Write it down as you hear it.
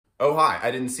Oh hi, I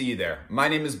didn't see you there. My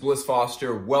name is Bliss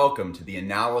Foster. Welcome to the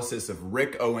analysis of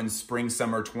Rick Owens Spring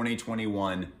Summer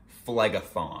 2021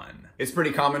 Phlegathon. It's pretty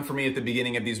common for me at the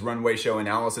beginning of these runway show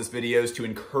analysis videos to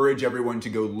encourage everyone to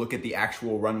go look at the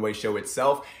actual runway show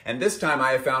itself, and this time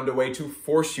I have found a way to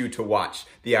force you to watch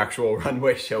the actual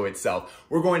runway show itself.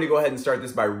 We're going to go ahead and start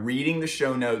this by reading the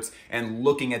show notes and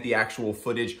looking at the actual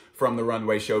footage from the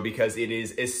runway show because it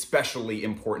is especially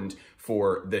important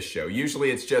for this show. Usually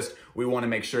it's just we want to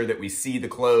make sure that we see the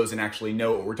clothes and actually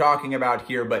know what we're talking about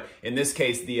here, but in this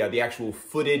case the actual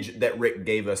footage that Rick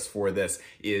gave us for this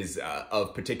is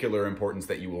of particular importance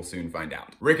that you will soon find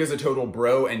out. Rick is a total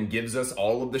bro and gives us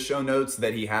all of the show notes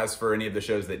that he has for any of the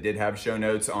shows that did have show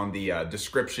notes on the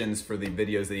descriptions for the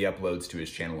videos that he uploads to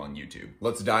his channel on YouTube.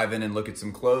 Let's dive in and look at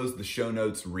some clothes. The show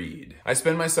notes read: I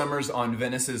spend my summers on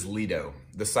Venice's Lido,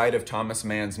 the site of Thomas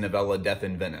Mann's novella Death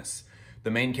in Venice. The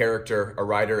main character, a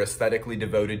writer aesthetically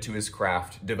devoted to his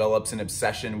craft, develops an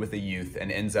obsession with a youth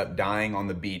and ends up dying on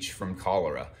the beach from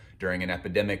cholera during an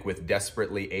epidemic with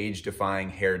desperately age-defying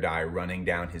hair dye running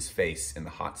down his face in the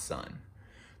hot sun.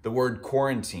 The word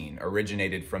quarantine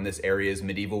originated from this area's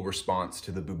medieval response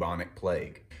to the bubonic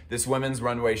plague. This women's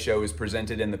runway show is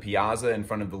presented in the Piazza in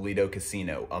front of the Lido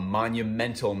Casino, a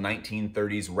monumental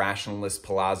 1930s rationalist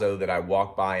palazzo that I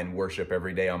walk by and worship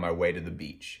every day on my way to the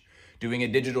beach. Doing a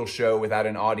digital show without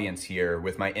an audience here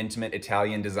with my intimate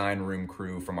Italian design room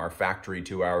crew from our factory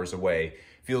 2 hours away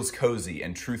feels cozy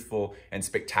and truthful and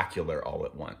spectacular all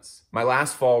at once. My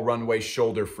last fall runway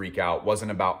shoulder freakout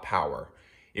wasn't about power.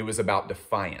 It was about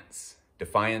defiance.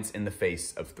 Defiance in the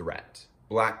face of threat.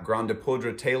 Black grande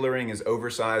poudre tailoring is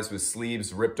oversized with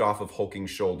sleeves ripped off of hulking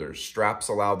shoulders. Straps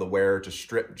allow the wearer to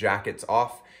strip jackets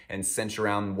off and cinch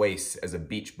around waists as a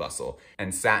beach bustle,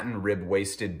 and satin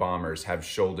rib-waisted bombers have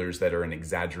shoulders that are an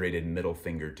exaggerated middle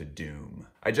finger to doom.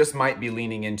 I just might be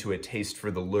leaning into a taste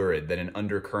for the lurid that an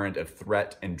undercurrent of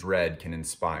threat and dread can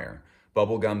inspire.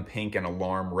 Bubblegum pink and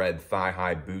alarm red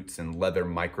thigh-high boots and leather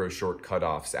micro-short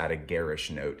cutoffs add a garish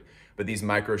note, but these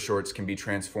micro-shorts can be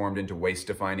transformed into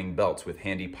waist-defining belts with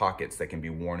handy pockets that can be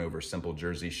worn over simple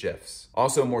jersey shifts.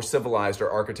 Also more civilized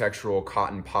are architectural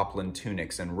cotton poplin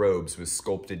tunics and robes with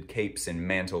sculpted capes and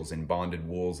mantles in bonded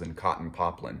wools and cotton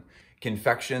poplin.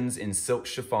 Confections in silk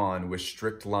chiffon with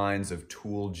strict lines of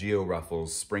tulle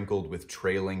geo-ruffles sprinkled with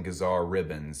trailing gazar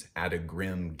ribbons add a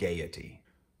grim gaiety.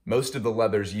 Most of the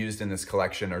leathers used in this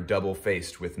collection are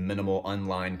double-faced with minimal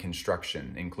unlined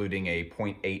construction, including a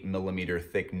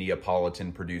 0.8mm thick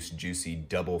Neapolitan-produced juicy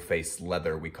double-faced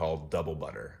leather we call double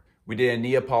butter. We did a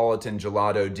Neapolitan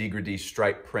gelato degradé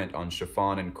stripe print on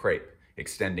chiffon and crepe,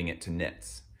 extending it to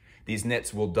knits. These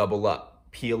knits will double up,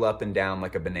 peel up and down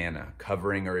like a banana,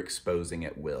 covering or exposing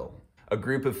at will. A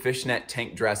group of fishnet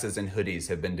tank dresses and hoodies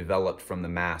have been developed from the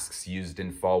masks used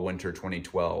in Fall-Winter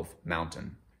 2012,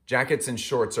 Mountain. Jackets and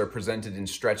shorts are presented in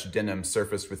stretch denim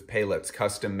surfaced with palettes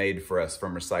custom made for us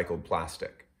from recycled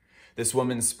plastic. This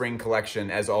woman's spring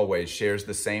collection, as always, shares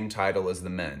the same title as the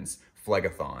men's,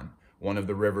 Phlegathon, one of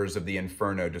the rivers of the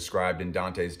inferno described in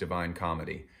Dante's Divine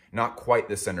Comedy. Not quite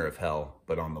the center of hell,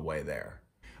 but on the way there.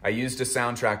 I used a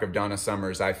soundtrack of Donna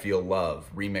Summer's I Feel Love,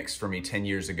 remixed for me 10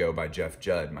 years ago by Jeff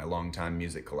Judd, my longtime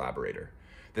music collaborator.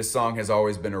 This song has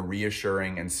always been a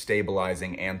reassuring and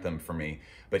stabilizing anthem for me,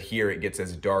 but here it gets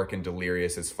as dark and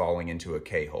delirious as falling into a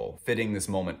K-hole, fitting this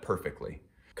moment perfectly.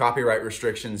 Copyright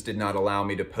restrictions did not allow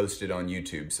me to post it on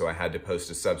YouTube, so I had to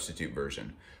post a substitute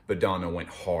version, but Donna went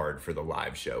hard for the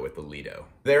live show at the Lido.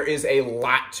 There is a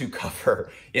lot to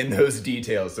cover in those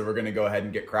details, so we're gonna go ahead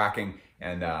and get cracking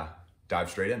and dive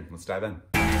straight in. Let's dive in.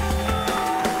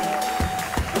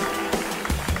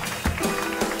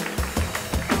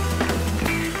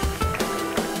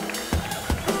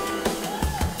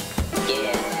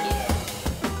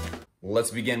 Let's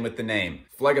begin with the name.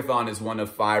 Phlegathon is one of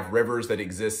 5 rivers that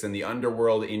exists in the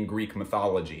underworld in Greek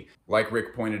mythology. Like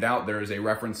Rick pointed out, there is a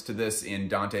reference to this in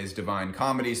Dante's Divine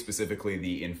Comedy, specifically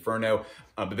the Inferno,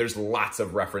 but there's lots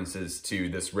of references to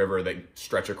this river that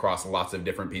stretch across lots of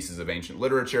different pieces of ancient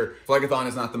literature. Phlegathon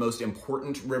is not the most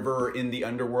important river in the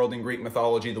underworld in Greek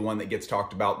mythology. The one that gets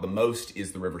talked about the most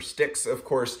is the river Styx, of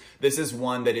course. This is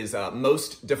one that is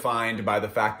most defined by the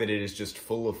fact that it is just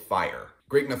full of fire.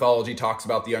 Greek mythology talks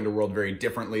about the underworld very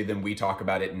differently than we talk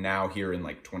about it now here in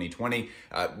like 2020.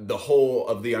 The whole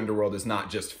of the underworld is not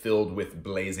just filled with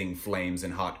blazing flames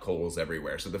and hot coals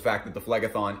everywhere. So the fact that the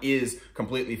Phlegathon is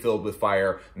completely filled with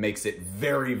fire makes it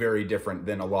very, very different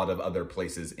than a lot of other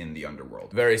places in the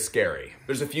underworld. Very scary.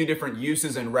 There's a few different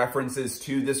uses and references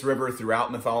to this river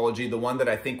throughout mythology. The one that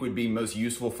I think would be most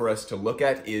useful for us to look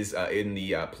at is in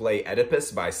the play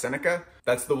Oedipus by Seneca.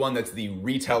 That's the one that's the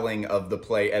retelling of the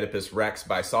play Oedipus Rex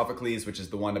by Sophocles, which is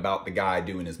the one about the guy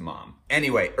doing his mom.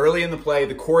 Anyway, early in the play,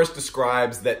 the chorus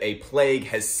describes that a plague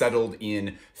has settled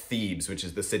in Thebes, which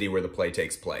is the city where the play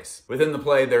takes place. Within the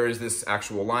play, there is this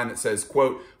actual line that says,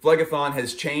 quote, "Phlegethon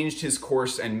has changed his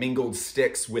course and mingled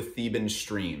Styx with Theban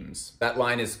streams." That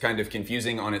line is kind of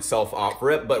confusing on itself off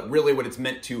rip, but really what it's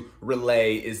meant to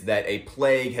relay is that a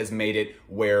plague has made it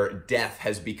where death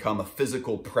has become a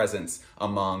physical presence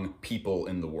among people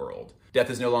in the world. Death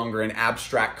is no longer an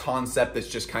abstract concept that's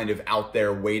just kind of out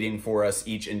there waiting for us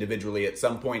each individually. At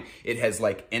some point, it has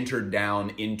like entered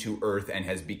down into earth and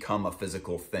has become a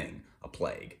physical thing, a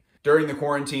plague. During the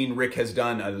quarantine, Rick has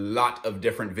done a lot of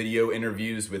different video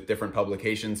interviews with different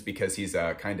publications because he's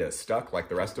kind of stuck like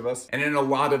the rest of us. And in a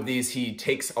lot of these, he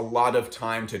takes a lot of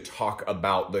time to talk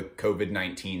about the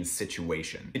COVID-19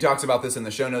 situation. He talks about this in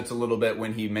the show notes a little bit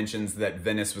when he mentions that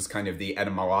Venice was kind of the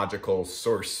etymological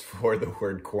source for the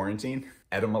word quarantine.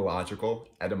 Etymological.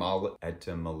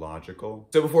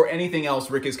 So before anything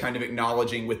else, Rick is kind of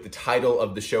acknowledging with the title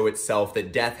of the show itself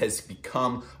that death has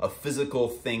become a physical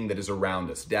thing that is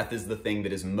around us. Death is the thing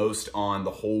that is most on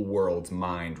the whole world's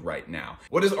mind right now.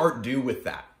 What does art do with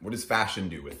that? What does fashion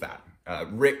do with that?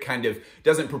 Rick kind of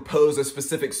doesn't propose a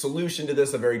specific solution to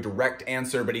this, a very direct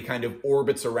answer, but he kind of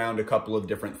orbits around a couple of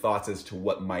different thoughts as to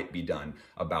what might be done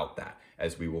about that,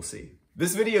 as we will see.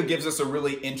 This video gives us a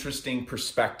really interesting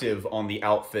perspective on the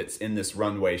outfits in this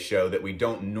runway show that we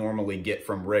don't normally get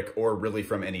from Rick or really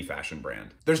from any fashion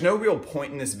brand. There's no real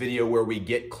point in this video where we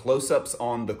get close-ups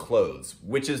on the clothes,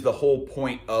 which is the whole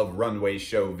point of runway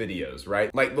show videos,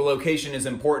 right? Like the location is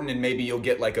important and maybe you'll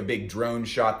get like a big drone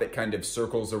shot that kind of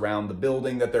circles around the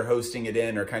building that they're hosting it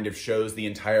in or kind of shows the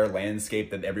entire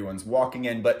landscape that everyone's walking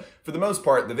in. But for the most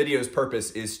part, the video's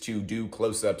purpose is to do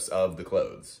close-ups of the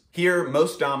clothes. Here,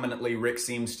 most dominantly, Rick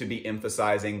seems to be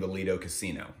emphasizing the Lido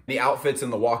Casino. The outfits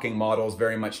and the walking models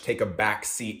very much take a back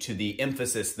seat to the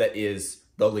emphasis that is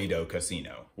the Lido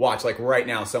Casino. Watch, like right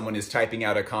now, someone is typing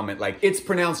out a comment like, "It's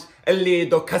pronounced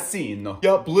Lido Casino."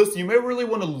 Yeah, Bliss, you may really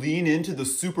want to lean into the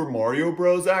Super Mario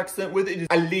Bros. Accent with it.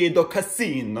 Lido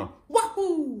Casino.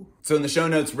 Wahoo! So in the show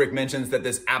notes, Rick mentions that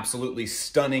this absolutely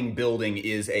stunning building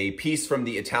is a piece from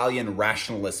the Italian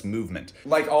rationalist movement.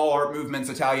 Like all art movements,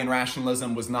 Italian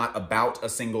rationalism was not about a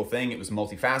single thing. It was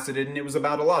multifaceted and it was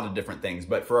about a lot of different things.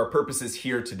 But for our purposes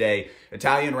here today,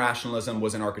 Italian rationalism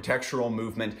was an architectural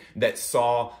movement that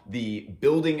saw the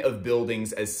building of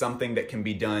buildings as something that can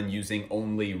be done using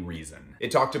only reason. It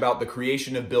talked about the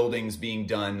creation of buildings being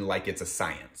done like it's a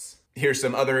science. Here's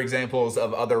some other examples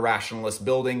of other rationalist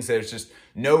buildings. There's just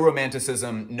no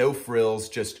romanticism, no frills,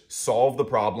 just solve the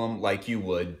problem like you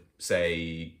would,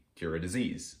 say, cure a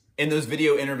disease. In those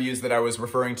video interviews that I was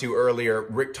referring to earlier,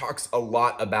 Rick talks a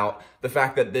lot about the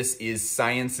fact that this is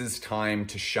science's time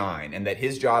to shine and that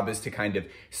his job is to kind of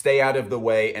stay out of the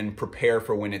way and prepare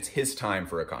for when it's his time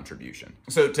for a contribution.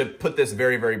 So to put this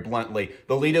very, very bluntly,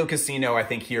 the Lido Casino, I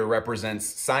think here represents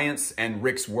science and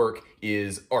Rick's work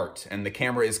is art. And the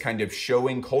camera is kind of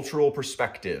showing cultural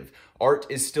perspective. Art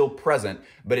is still present,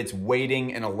 but it's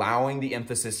waiting and allowing the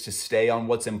emphasis to stay on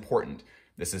what's important.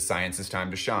 This is science's time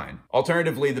to shine.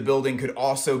 Alternatively, the building could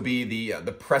also be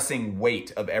the pressing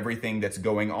weight of everything that's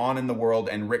going on in the world,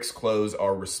 and Rick's clothes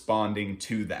are responding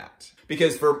to that.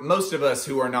 Because for most of us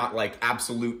who are not like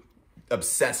absolute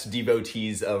obsessed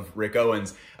devotees of Rick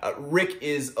Owens, Rick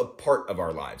is a part of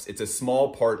our lives. It's a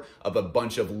small part of a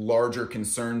bunch of larger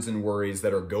concerns and worries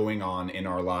that are going on in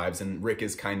our lives, and Rick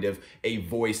is kind of a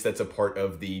voice that's a part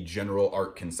of the general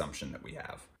art consumption that we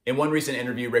have. In one recent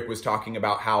interview, Rick was talking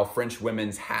about how French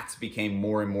women's hats became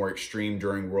more and more extreme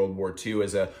during World War II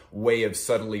as a way of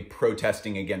subtly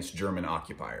protesting against German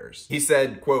occupiers. He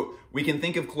said, quote, "We can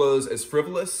think of clothes as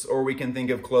frivolous, or we can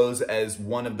think of clothes as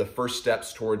one of the first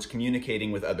steps towards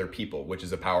communicating with other people, which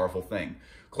is a powerful thing.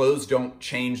 Clothes don't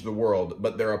change the world,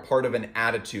 but they're a part of an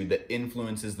attitude that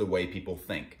influences the way people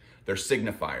think. They're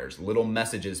signifiers, little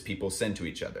messages people send to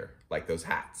each other, like those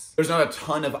hats." There's not a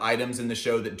ton of items in the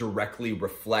show that directly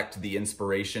reflect the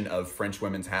inspiration of French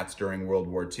women's hats during World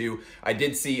War II. I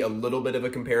did see a little bit of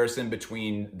a comparison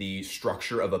between the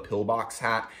structure of a pillbox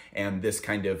hat and this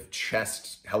kind of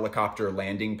chest helicopter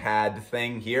landing pad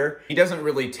thing here. He doesn't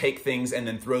really take things and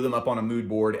then throw them up on a mood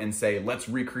board and say, let's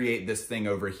recreate this thing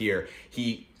over here.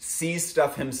 He sees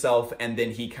stuff himself and then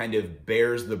he kind of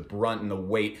bears the brunt and the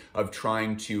weight of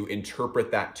trying to interpret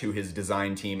that to his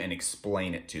design team and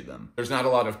explain it to them. them. There's not a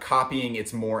lot of copying,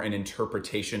 it's more an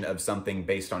interpretation of something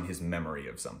based on his memory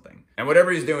of something. And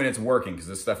whatever he's doing, it's working because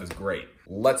this stuff is great.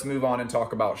 Let's move on and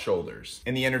talk about shoulders.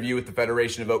 In the interview with the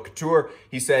Federation of Haute Couture,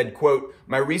 he said, quote,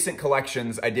 "My recent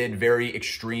collections, I did very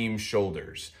extreme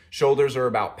shoulders. Shoulders are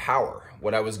about power.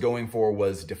 What I was going for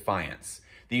was defiance.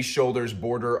 These shoulders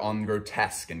border on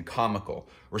grotesque and comical,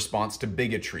 response to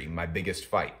bigotry, my biggest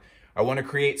fight. I want to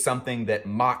create something that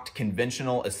mocked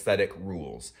conventional aesthetic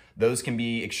rules. Those can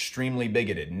be extremely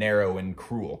bigoted, narrow, and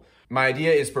cruel. My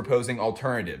idea is proposing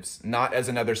alternatives, not as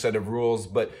another set of rules,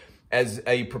 but as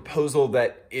a proposal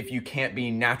that if you can't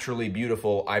be naturally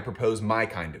beautiful, I propose my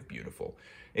kind of beautiful.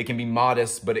 It can be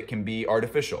modest, but it can be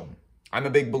artificial. I'm a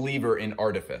big believer in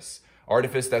artifice.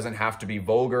 Artifice doesn't have to be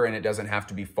vulgar and it doesn't have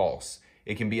to be false.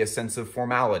 It can be a sense of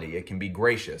formality. It can be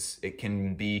gracious. It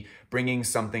can be bringing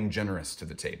something generous to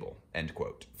the table," end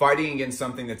quote. Fighting against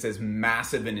something that's as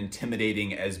massive and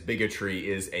intimidating as bigotry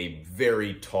is a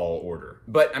very tall order.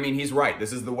 But I mean, he's right.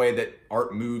 This is the way that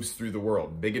art moves through the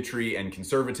world. Bigotry and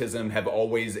conservatism have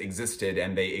always existed,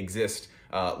 and they exist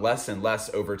less and less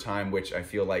over time, which I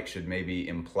feel like should maybe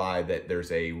imply that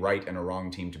there's a right and a wrong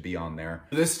team to be on there.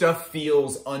 This stuff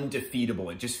feels undefeatable.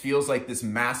 It just feels like this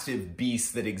massive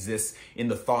beast that exists in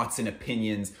the thoughts and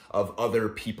opinions of other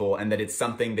people, and that it's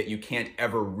something that you can't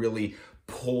ever really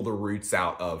pull the roots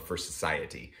out of for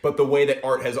society. But the way that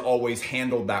art has always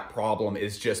handled that problem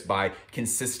is just by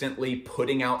consistently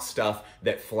putting out stuff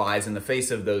that flies in the face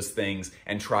of those things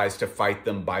and tries to fight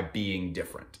them by being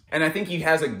different. And I think he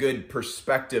has a good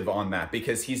perspective on that,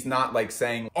 because he's not like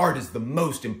saying art is the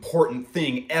most important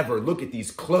thing ever. Look at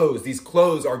these clothes. These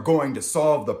clothes are going to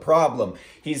solve the problem.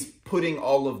 He's putting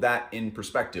all of that in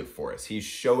perspective for us. He's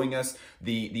showing us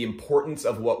the importance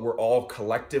of what we're all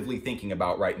collectively thinking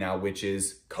about right now, which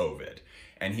is COVID.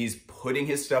 And he's putting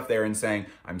his stuff there and saying,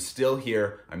 I'm still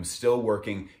here, I'm still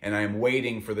working, and I am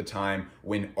waiting for the time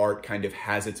when art kind of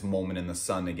has its moment in the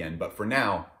sun again. But for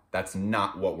now, that's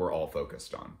not what we're all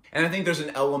focused on. And I think there's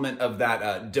an element of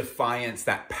that defiance,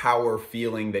 that power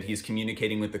feeling that he's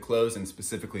communicating with the clothes, and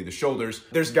specifically the shoulders.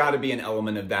 There's got to be an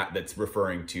element of that that's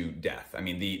referring to death. I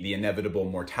mean, the inevitable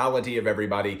mortality of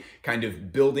everybody, kind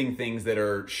of building things that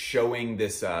are showing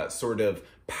this sort of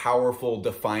powerful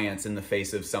defiance in the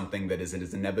face of something that is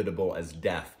as inevitable as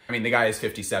death. I mean, the guy is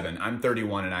 57. I'm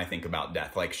 31 and I think about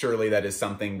death. Like, surely that is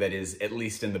something that is at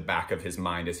least in the back of his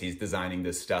mind as he's designing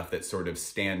this stuff that sort of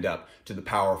stand up to the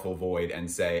powerful void and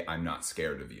say, I'm not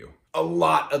scared of you. A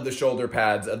lot of the shoulder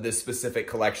pads of this specific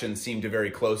collection seem to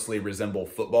very closely resemble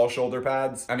football shoulder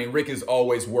pads. I mean, Rick is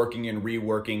always working and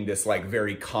reworking this like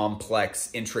very complex,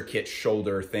 intricate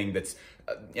shoulder thing that's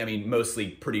I mean, mostly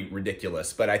pretty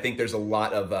ridiculous, but I think there's a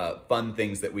lot of fun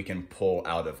things that we can pull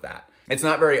out of that. It's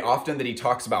not very often that he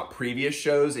talks about previous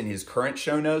shows in his current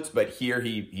show notes, but here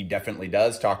he definitely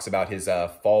does. Talks about his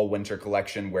fall-winter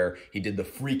collection where he did the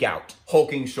freak out.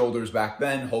 Hulking shoulders back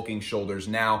then, hulking shoulders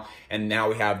now, and now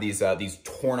we have these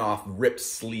torn off, ripped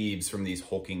sleeves from these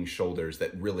hulking shoulders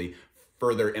that really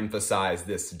further emphasize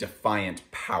this defiant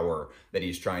power that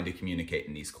he's trying to communicate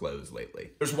in these clothes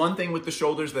lately. There's one thing with the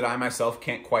shoulders that I myself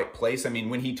can't quite place. I mean,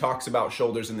 when he talks about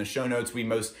shoulders in the show notes, we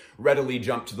most readily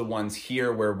jump to the ones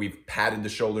here where we've padded the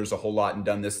shoulders a whole lot and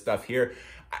done this stuff here.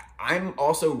 I'm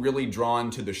also really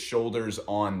drawn to the shoulders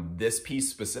on this piece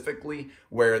specifically,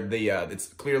 where it's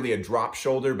clearly a drop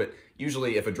shoulder, but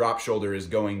usually if a drop shoulder is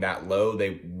going that low,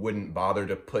 they wouldn't bother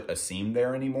to put a seam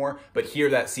there anymore. But here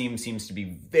that seam seems to be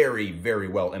very, very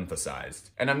well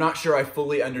emphasized. And I'm not sure I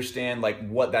fully understand like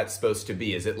what that's supposed to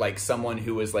be. Is it like someone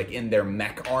who is like in their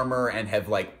mech armor and have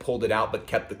like pulled it out but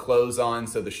kept the clothes on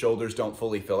so the shoulders don't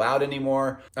fully fill out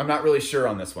anymore? I'm not really sure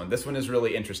on this one. This one is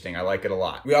really interesting. I like it a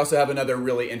lot. We also have another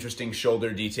really interesting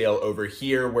shoulder detail over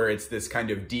here where it's this kind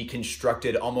of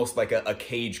deconstructed, almost like a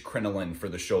cage crinoline for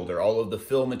the shoulder. All of the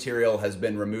fill material has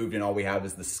been removed and all we have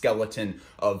is the skeleton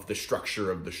of the structure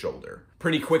of the shoulder.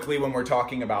 Pretty quickly, when we're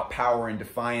talking about power and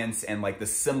defiance and like the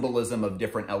symbolism of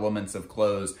different elements of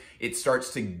clothes, it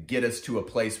starts to get us to a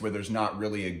place where there's not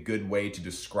really a good way to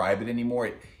describe it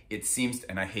anymore. It seems,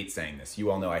 and I hate saying this,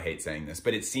 you all know I hate saying this,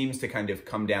 but it seems to kind of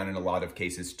come down in a lot of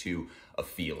cases to a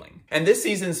feeling. And this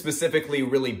season specifically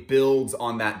really builds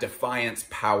on that defiance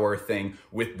power thing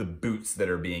with the boots that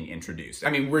are being introduced. I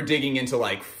mean, we're digging into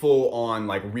like full on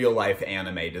like real life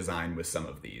anime design with some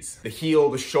of these. The heel,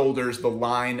 the shoulders, the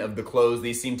line of the clothes,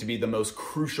 these seem to be the most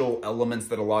crucial elements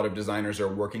that a lot of designers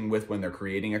are working with when they're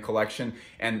creating a collection.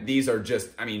 And these are just,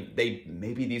 I mean,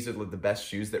 maybe these are the best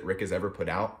shoes that Rick has ever put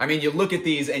out. I mean, you look at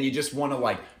these and you just want to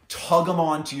like tug them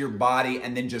onto your body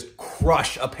and then just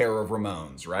crush a pair of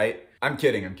Ramones, right? I'm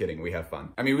kidding, we have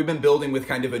fun. I mean, we've been building with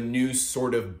kind of a new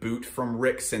sort of boot from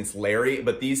Rick since Larry,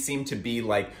 but these seem to be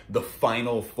like the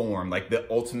final form, like the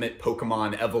ultimate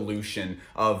Pokemon evolution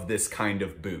of this kind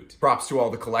of boot. Props to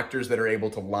all the collectors that are able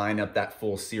to line up that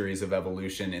full series of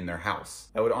evolution in their house.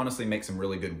 That would honestly make some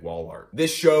really good wall art.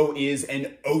 This show is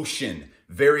an ocean.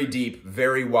 Very deep,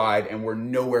 very wide, and we're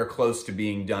nowhere close to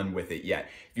being done with it yet.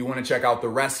 If you want to check out the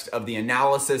rest of the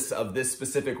analysis of this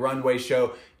specific Runway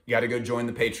show, you gotta go join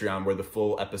the Patreon where the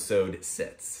full episode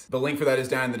sits. The link for that is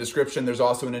down in the description. There's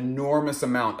also an enormous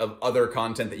amount of other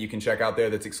content that you can check out there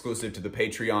that's exclusive to the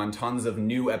Patreon. Tons of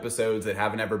new episodes that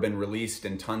haven't ever been released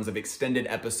and tons of extended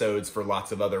episodes for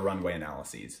lots of other Runway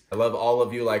analyses. I love all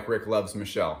of you like Rick loves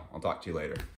Michelle. I'll talk to you later.